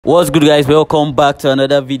What's good, guys? Welcome back to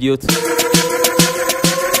another video. Turn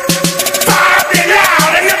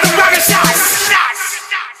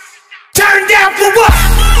down for what?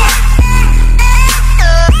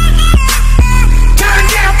 Turn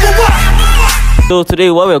down for what? So today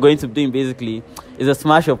what we're going to be doing basically is a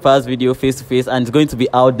smash or pass video face to face, and it's going to be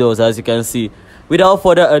outdoors, as you can see. Without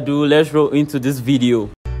further ado, let's roll into this video.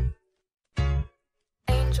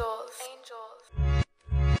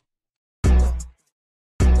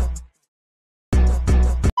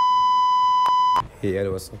 Hey,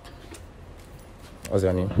 hello, what's up? What's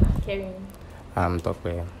your name? Karen. I'm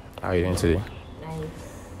Tokwe. How are you doing today? Nice.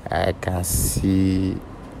 I can see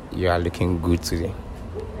you are looking good today.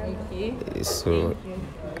 Okay. So,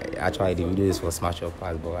 actually, the video is for smash or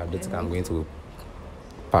pass, but I don't think I'm going to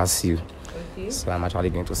pass you. Okay. So, I'm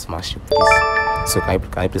actually going to smash you, please. So, can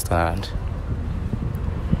you please turn around?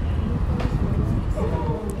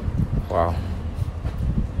 Wow.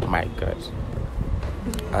 My God.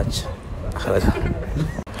 Ouch.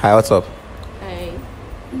 Hi, what's up? Hi.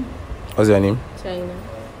 What's your name? China.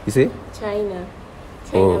 You say? China.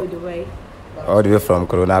 Oh. China, Dubai. All the way from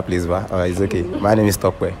Corona, please, ba? Oh, it's okay. My name is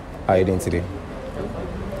Tokwe. How are you doing today?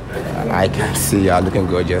 I can see you are looking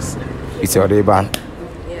gorgeous. It's your day band.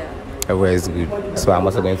 Yeah. Everywhere is good. So I'm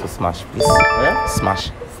also going to smash, please. Yeah? Smash.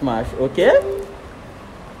 Smash, okay?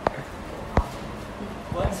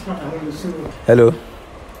 Hello.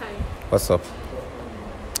 Hi. What's up?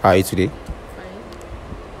 How are you today? Fine.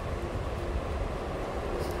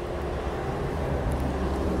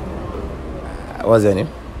 What's your name?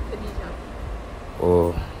 Khadija.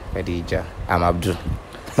 Oh, Khadija. I'm Abdul.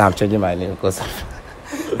 Now I'm changing my name because of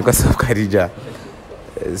Khadija.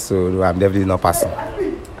 So no, I'm definitely not passing.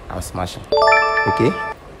 I'm smashing. Okay?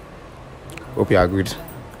 Hope you are good.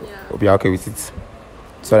 Yeah. Hope you are okay with it.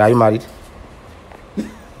 Sorry, are you married?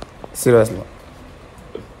 Seriously?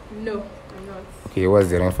 No, I'm not. Okay, what's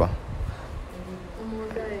the ring for? Oh my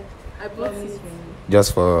God. I bought it.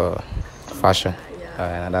 Just for fashion?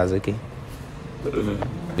 Yeah. That's okay.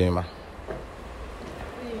 Dima.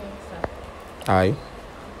 How are you?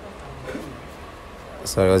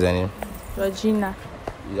 Sorry, what's your name? Georgina.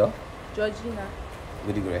 Yeah? Georgina.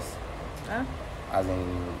 Good Grace. Huh? As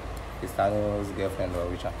in Cristiano's girlfriend or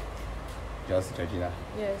which one? Just Georgina.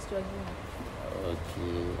 Yes, Georgina.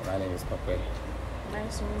 Okay, my name is Papa.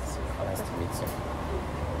 Nice to meet you. Nice to meet you.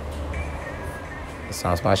 It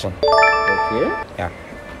sounds smashing. Okay. Yeah.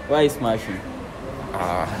 Why is smashing?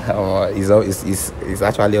 It's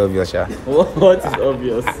actually obvious, yeah. What is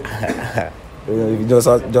obvious?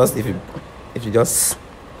 If you just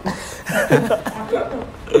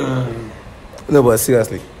no, but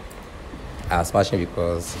seriously, I'm smashing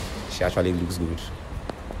because she actually looks good.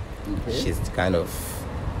 Okay. She's the kind of,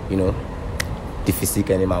 the physique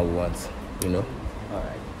any man would want,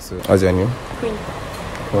 Alright. So, what's your name? Queen.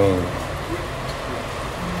 Queen.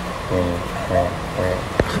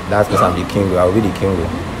 That means I'm the king. I'll be the king.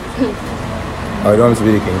 I don't want to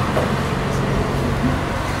be the king.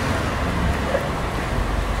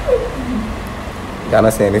 You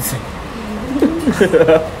cannot say anything.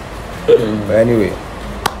 But anyway,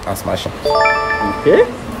 I'm smashing. Okay.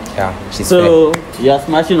 Yeah, she's So you are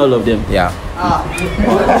smashing all of them? Yeah.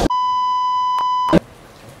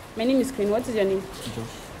 My name is Queen. What is your name?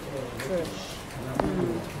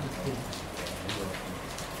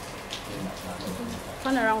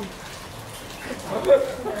 Turn around.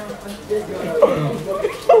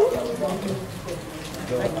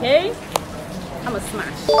 Okay. I'm a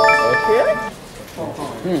smash. Okay.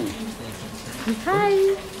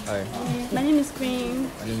 Hi. Hi, My name is Queen.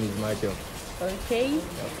 my name is Michael. Okay.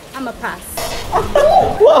 I'm a pass.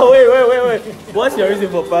 Whoa, wait. What's your reason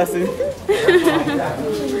for passing?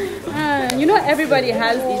 Everybody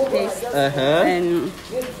has his taste. Uh-huh. And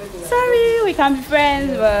sorry, we can be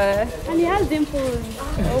friends, but and he has dimples.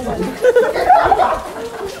 Oh my.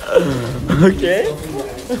 Okay.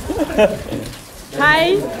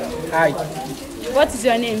 Hi. Hi, What is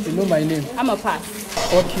your name? you know my name. I'm a pass.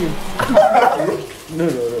 Fuck you. No.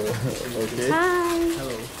 Okay. Hi.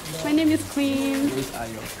 Hello. My name is Queen.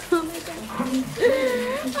 Oh my God.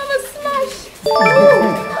 I'm a smash.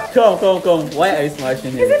 Come. Why are you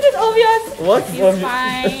smashing him? Isn't it obvious? What's He's obvious?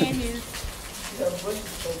 fine.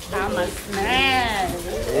 I'm a smash.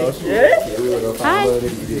 Okay. Hi.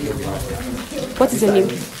 What is your name?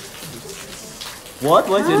 What?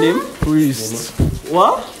 What's your name? Priest.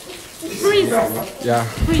 What? Priest. Yeah,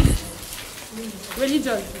 Priest.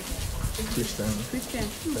 Religion. Christian. Christian.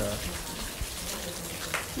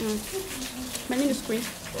 My name is Queen.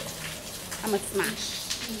 I'm a smash.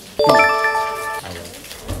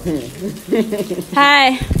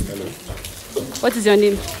 Hi. Hello. What is your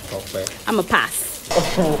name? Okay. I'm a pass.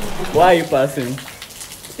 Why are you passing?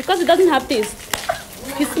 Because he doesn't have taste.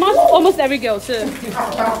 He smarts almost every girl, so.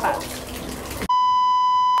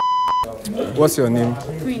 What's your name?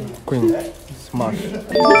 Queen. Queen. Smash.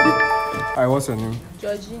 Hi, what's your name?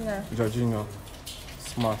 Georgina. Georgina.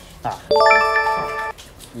 Smash.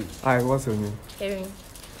 Hi, what's your name? Karen.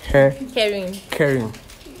 Karen. Karen.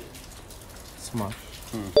 Smash.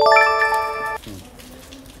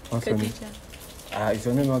 What's your name? Khadija. Is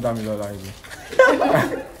your name not Damilola?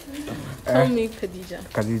 Call me Khadija.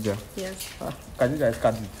 Khadija. Yes. Khadija is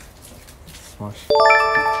Khadija. Smash.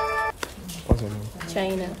 What's your name?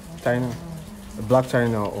 China. China. Black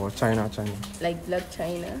China or China? Like Black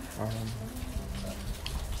China.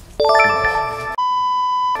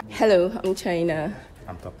 Hello, I'm China.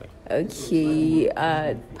 I'm Tope. Okay,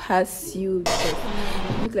 pass you. Because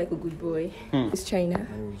you look like a good boy. It's China.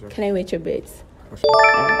 Can I wet your bed?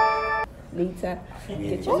 Later.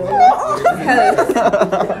 Get your number.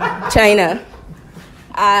 Hello. China.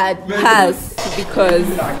 Pass because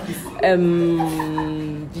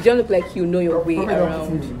you don't look like you know your way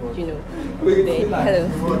around, you know. Hello.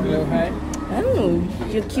 Hello, hi. Oh,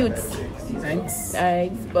 you're cute. Thanks.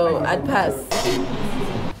 Alright, but I'd pass.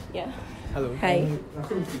 Yeah. Hello. Hi.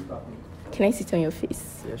 Can I sit on your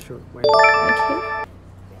face? Yeah, sure. Okay.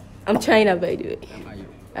 I'm China, by the way.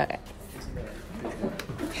 Alright.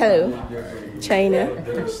 Hello. China.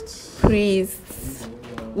 Priests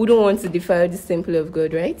wouldn't want to defile the temple of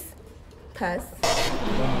God, right? Pass.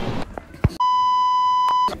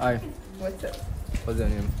 Hi. What's up? What's your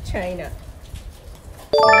name? China.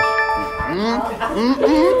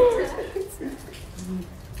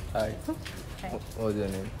 Hi. What's your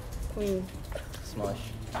name? Queen. Smash.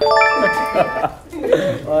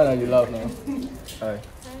 Why are you laugh now? Hi.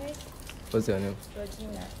 What's your name?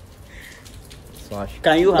 Georgina. Smash.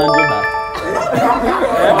 Can you handle her?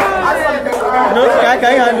 No,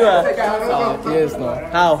 can you handle her? Yes, no.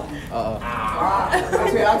 How?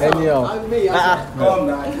 Anyhow.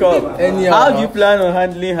 Come. Anyhow. How do you plan on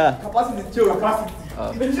handling her? I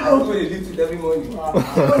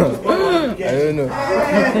don't know.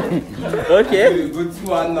 Okay.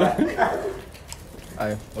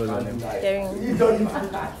 Hi. What's your name? Karen.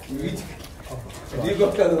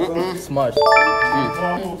 Smash.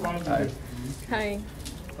 Hi. Hi.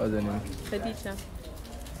 What's your name? Khadija.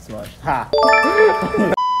 Smash. Ha.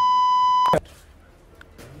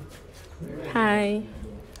 Hi.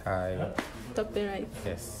 Hi. Top right.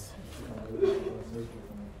 Yes.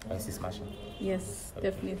 I see smashing. Yes,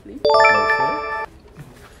 definitely.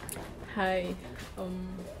 Hi.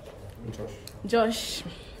 Josh.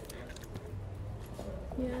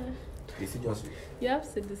 Yeah. Is it just You have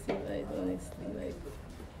said the same right, honestly. Like,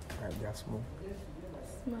 They are small.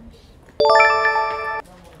 smash.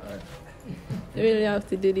 I really have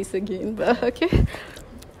to do this again, but okay.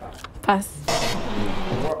 Pass.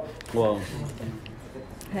 Wow.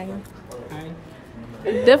 Hi.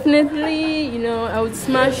 Definitely, you know, I would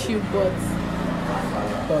smash you, but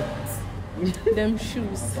them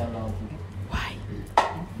shoes. Why?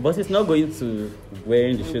 But it's not going to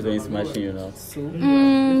wearing the shoes when it's smashing, you know.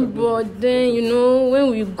 But then, you know, when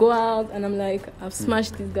we go out and I'm like, I've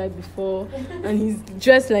smashed this guy before and he's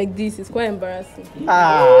dressed like this, it's quite embarrassing.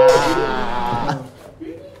 Ah.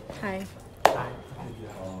 Hi.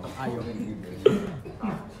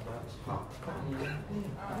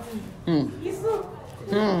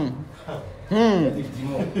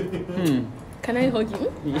 Can I hug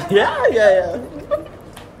you? Yeah.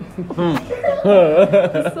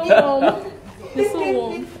 It's so warm. It's so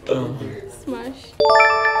warm. Smash.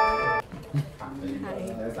 Hi.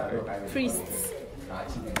 Priests.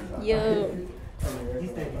 Yo.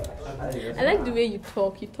 I like the way you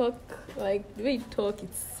talk. You talk like the way you talk.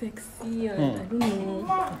 It's sexy and I don't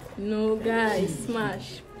know. No, guys,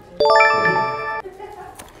 smash.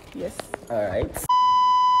 Yes. All right.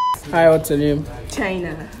 Hi, what's your name?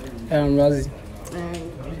 China. I'm Razi.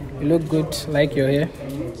 You look good. Like your hair.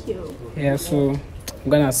 Thank you. Yeah, so I'm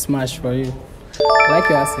gonna smash for you. I like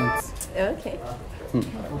your accent. Okay.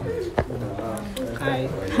 Hi.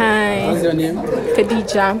 Hi. What's your name?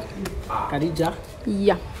 Khadija. Khadija.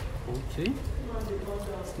 Yeah. Okay.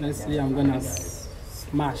 Let's see. I'm gonna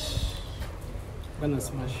smash. I'm gonna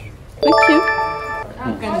smash. Thank you.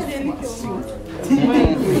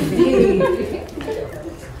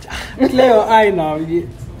 Clear your eye now.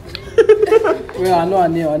 Well, I know her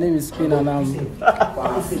name. Her name is Queen, and I'm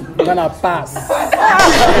gonna pass.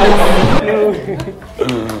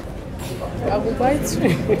 I will bite you.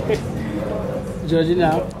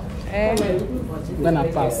 Georgina, I'm gonna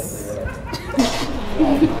pass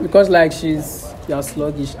because like you're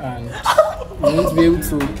sluggish and I won't be able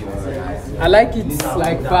to. I like it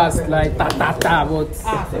like fast, like ta ta ta, but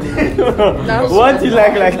What do you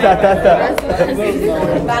like ta ta ta?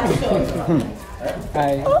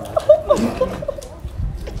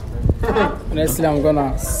 Honestly, I'm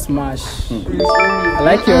gonna smash. I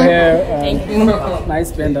like your hair. Thank you.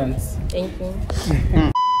 Nice pendants. Thank you.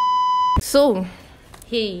 So,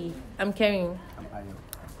 hey, I'm carrying.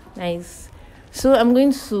 Nice. So I'm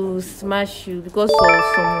going to smash you because of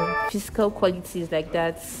some physical qualities like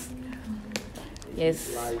that.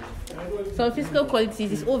 Yes. Some physical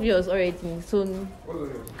qualities is obvious already. So.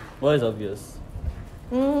 What is obvious?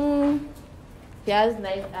 He has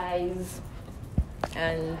nice eyes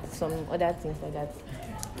and some other things like that.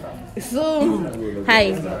 So,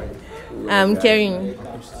 hi, I'm carrying.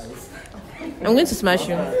 I'm going to smash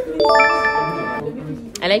you.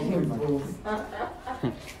 I like you.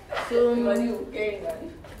 So,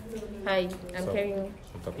 hi, I'm carrying.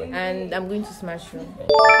 And I'm going to smash you.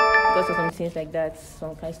 Because of some things like that,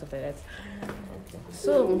 some kind of stuff like that.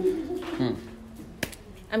 So,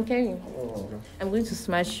 I'm carrying. I'm going to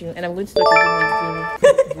smash you and I'm going to talk again.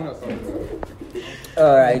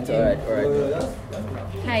 Alright. Hi,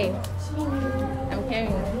 I'm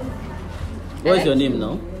carrying. What's your name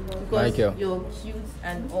now? Because Michael. you're cute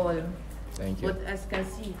and all. Thank you. But as you can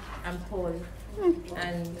see, I'm tall.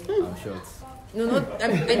 And I'm short. no, I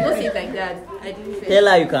don't say it like that. I didn't say Tell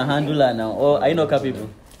her you can handle her now, or are you not capable?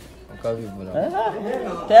 I'm capable now.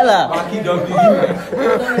 Tell her.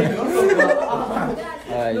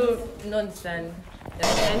 Alright. no understand.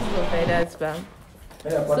 There's kinds of like that, but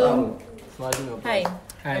so hi.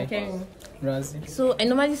 I'm carrying. Rosie. So I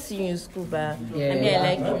normally see you in school, but I mean I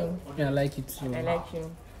like you. Yeah, I like it too. I like you.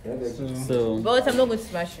 So, But I'm not going to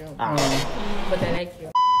smash you. But I like you.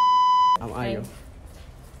 I'm Hi. Ayo.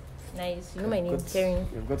 Nice. You know my name, Karen.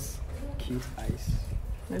 You've got cute eyes.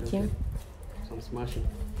 Thank you. I'm smashing.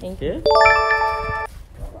 Thank you. okay.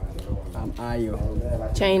 I'm Ayo.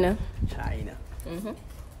 China. China.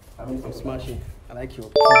 I'm smashing. I like your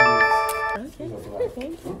Okay.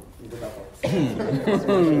 Thank you.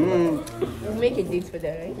 We'll make a date for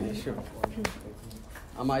that, right? Sure.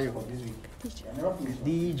 I'm Ayo this week.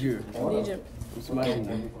 DJ. DJ. I'm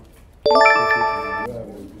smashing.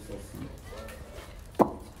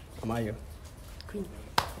 I'm Ayo. Queen.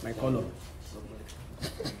 My color.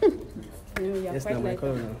 No, you're Yes, quite now my like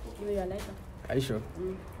color now. No, you're lighter. Are you sure?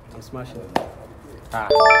 I'm smashing. Ah,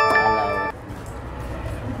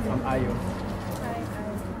 I'm Ayo.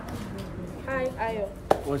 Hi, Ayo.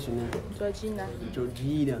 What's your name? Georgina.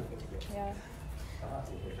 Georgina. Yeah.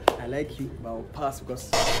 I like you, but I'll pass because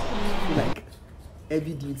I feel like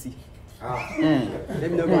heavy duty.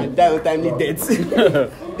 Let me not go and die of timely death.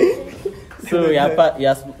 so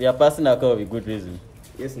you're passing out with a good reason.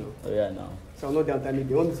 Yes, no. Oh yeah, now. So I'm not down timely.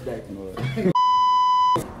 They want me to die.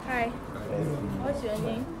 Hi. What's your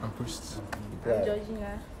name? I'm pushed. I'm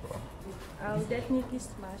Georgina. I'll definitely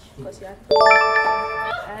smash because you're tall.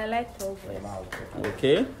 I like tall boys.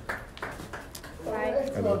 Okay. Hi.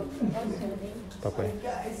 Hello. What's your name? Papa.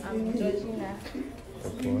 I'm Georgina.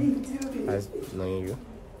 Okay. Nice knowing you.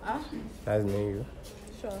 Huh? Nice knowing you.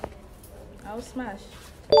 Sure. I'll smash.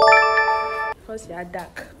 Because you're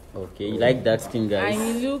dark. Okay, you like dark skin guys? And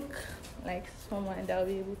you look like someone that'll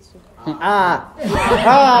be able to.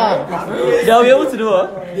 They'll be able to do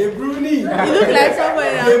what? The Bruni. You look like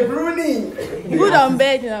someone The Bruni. good on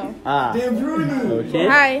bed now. The Bruni. Okay.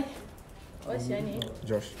 Hi. What's your name?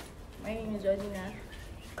 Josh. My name is Georgina.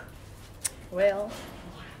 Well,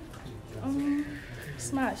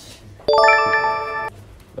 smash.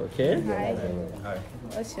 Okay. Hi. Hi.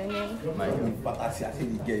 What's your name? Michael. Well,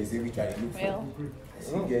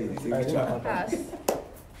 pass.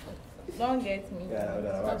 Don't get me.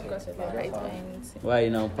 It's not because of your height or anything. Why are you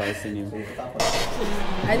now passing him?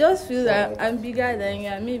 I just feel that I'm bigger than you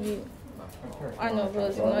and maybe one of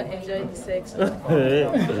us will not enjoy the sex.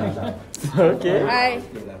 Okay. Hi.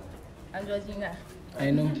 I'm Georgina.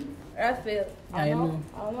 I know. Raphael. I know.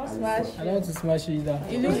 I'll not smash I don't want to smash you either.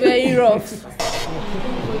 you. You look very rough. You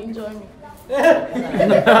will enjoy me.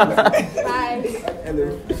 Hi.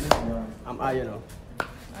 Hello. I'm Ayo now.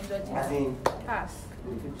 I'm Georgina. Pass.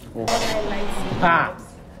 Oh. I like Ha.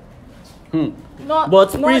 Not,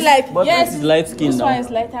 But not Prince, like, but yes, Prince is light skin this now. one is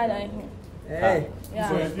lighter than him. Hey.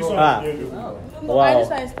 Yeah. Ah. No, Wow. and this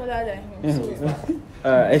one is taller than him. So.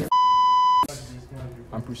 Alright.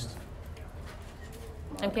 I'm pushed.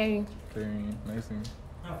 I'm carrying. Caring. Nice thing.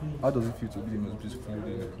 How does it feel to be the most beautiful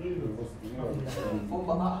lady?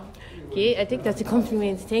 Okay, I take that as a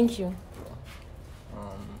compliment. Thank you.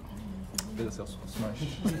 Let yourself smash.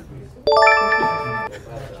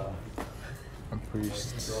 I'm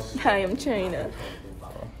Priest. Hi, I'm China.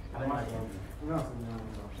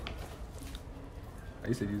 Are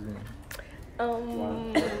you seducing me?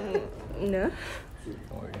 No.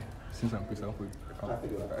 Oh, yeah. Since I'm Priest, as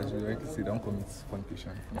you like to say, don't commit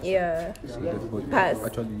fornication. Yeah. So but Pass.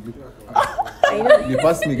 Actually, you look. I know. They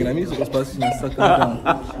pass me again. I mean, you're supposed to pass me and settle down.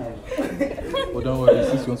 But don't worry,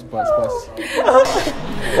 since you want to pass.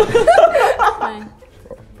 Fine.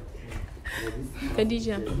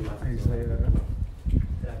 Khadija.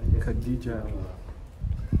 Khadija.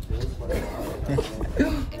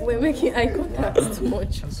 We're making eye contact too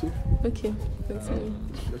much. So, Okay, continue. you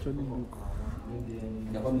actually look.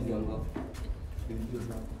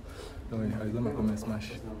 Don't worry, I don't come and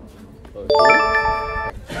smash.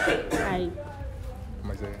 Hi.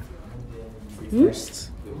 Isaiah.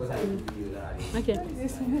 First. Okay.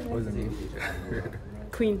 What's the name?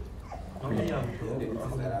 Queen.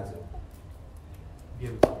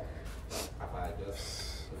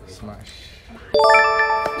 Smash.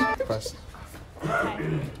 First.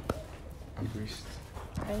 I'm Priest.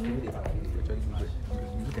 You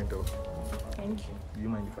can tell. Thank you. Do you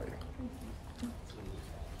mind if I?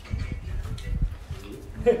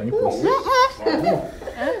 Can you pause?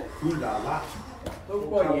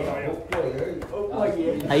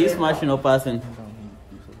 Are you smashing or passing?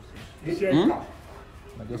 Just to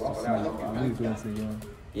see. Really don't say,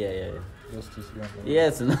 Yeah. just to see.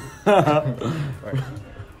 Yes. Right.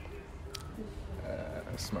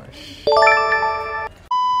 Smash.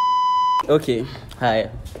 Okay. Hi,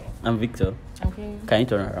 I'm Victor. Okay. Can you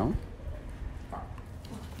turn around?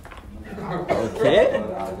 Okay.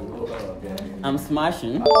 I'm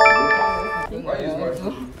smashing.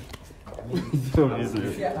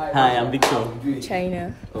 Hi, I'm Victor.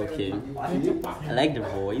 China. Okay. I like the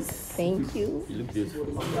voice. Thank you. You look beautiful.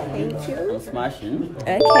 Thank you. I'm smashing.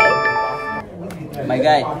 Okay. My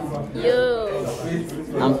guy, Yo.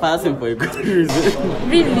 I'm passing for a good reason.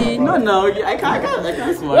 Really? No, I can't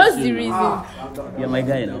smash What's you. the reason? You're my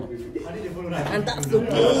guy now. And that's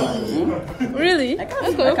okay. Really? I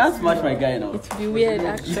can't smash my guy now. It would be weird,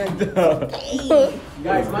 actually.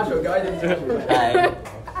 Guys, smash your guy. Hi.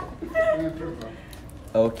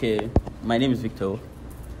 Okay, my name is Victor.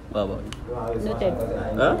 What about you? Noted.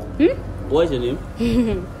 Huh? What's your name?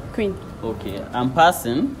 Queen. Okay, I'm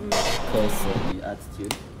passing because of the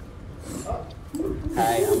attitude.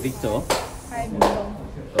 Hi, I'm Victor. Hi, Victor.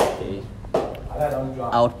 Okay.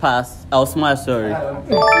 I'll pass. I'll smash, sorry.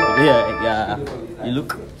 Yeah.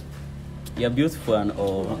 You're beautiful and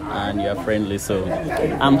all, and you're friendly, so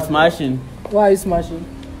I'm smashing. Why are you smashing?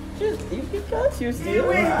 If you can't, you still.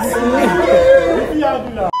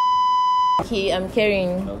 Okay, I'm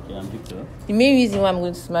carrying. Okay, I'm Victor. The main reason why I'm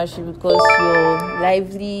going to smash you because you're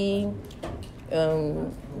lively,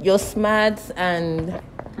 you're smart, and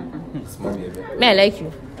may I like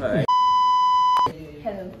you. Alright.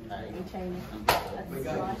 Hello. I'm China.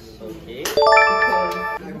 Okay. Because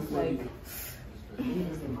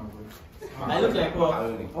I look like what?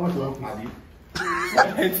 it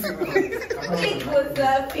was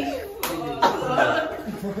a fish.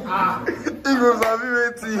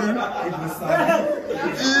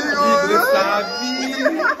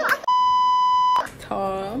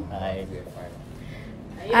 Tom. Hi.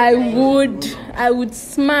 I would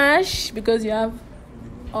smash because you have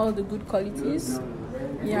all the good qualities.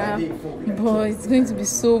 Yeah, but it's going to be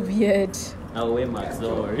so weird. I'll wear max,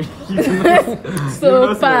 don't worry.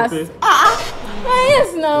 So fast.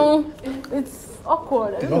 Yes, no. It's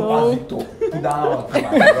awkward. I don't know.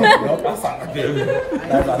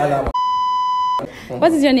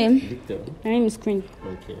 What is your name? Victor. My name is Queen.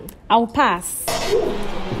 Okay. I'll pass.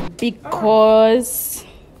 Because...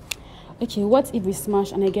 Okay, what if we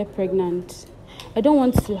smash and I get pregnant? I don't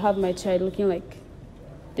want to have my child looking like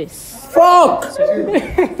this. Fuck!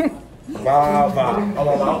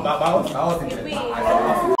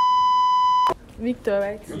 Victor,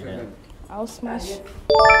 right? Yeah. I'll smash.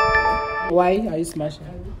 Why are you smashing?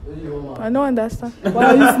 I don't understand. Why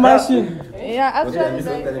are you smashing? Yeah, actually,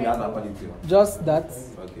 Just that.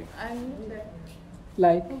 Okay.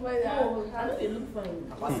 Like, Wait.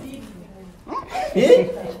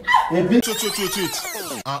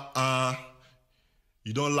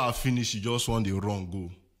 You don't laugh finish, you just want the wrong go.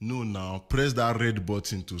 No, now press that red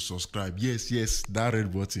button to subscribe. Yes, that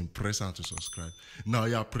red button, press on to subscribe. Now,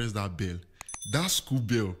 yeah, press that bell. That school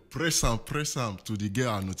bell, press on to the get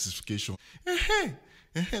our notification.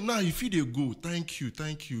 Now, if you dey go, thank you.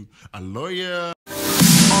 A lawyer.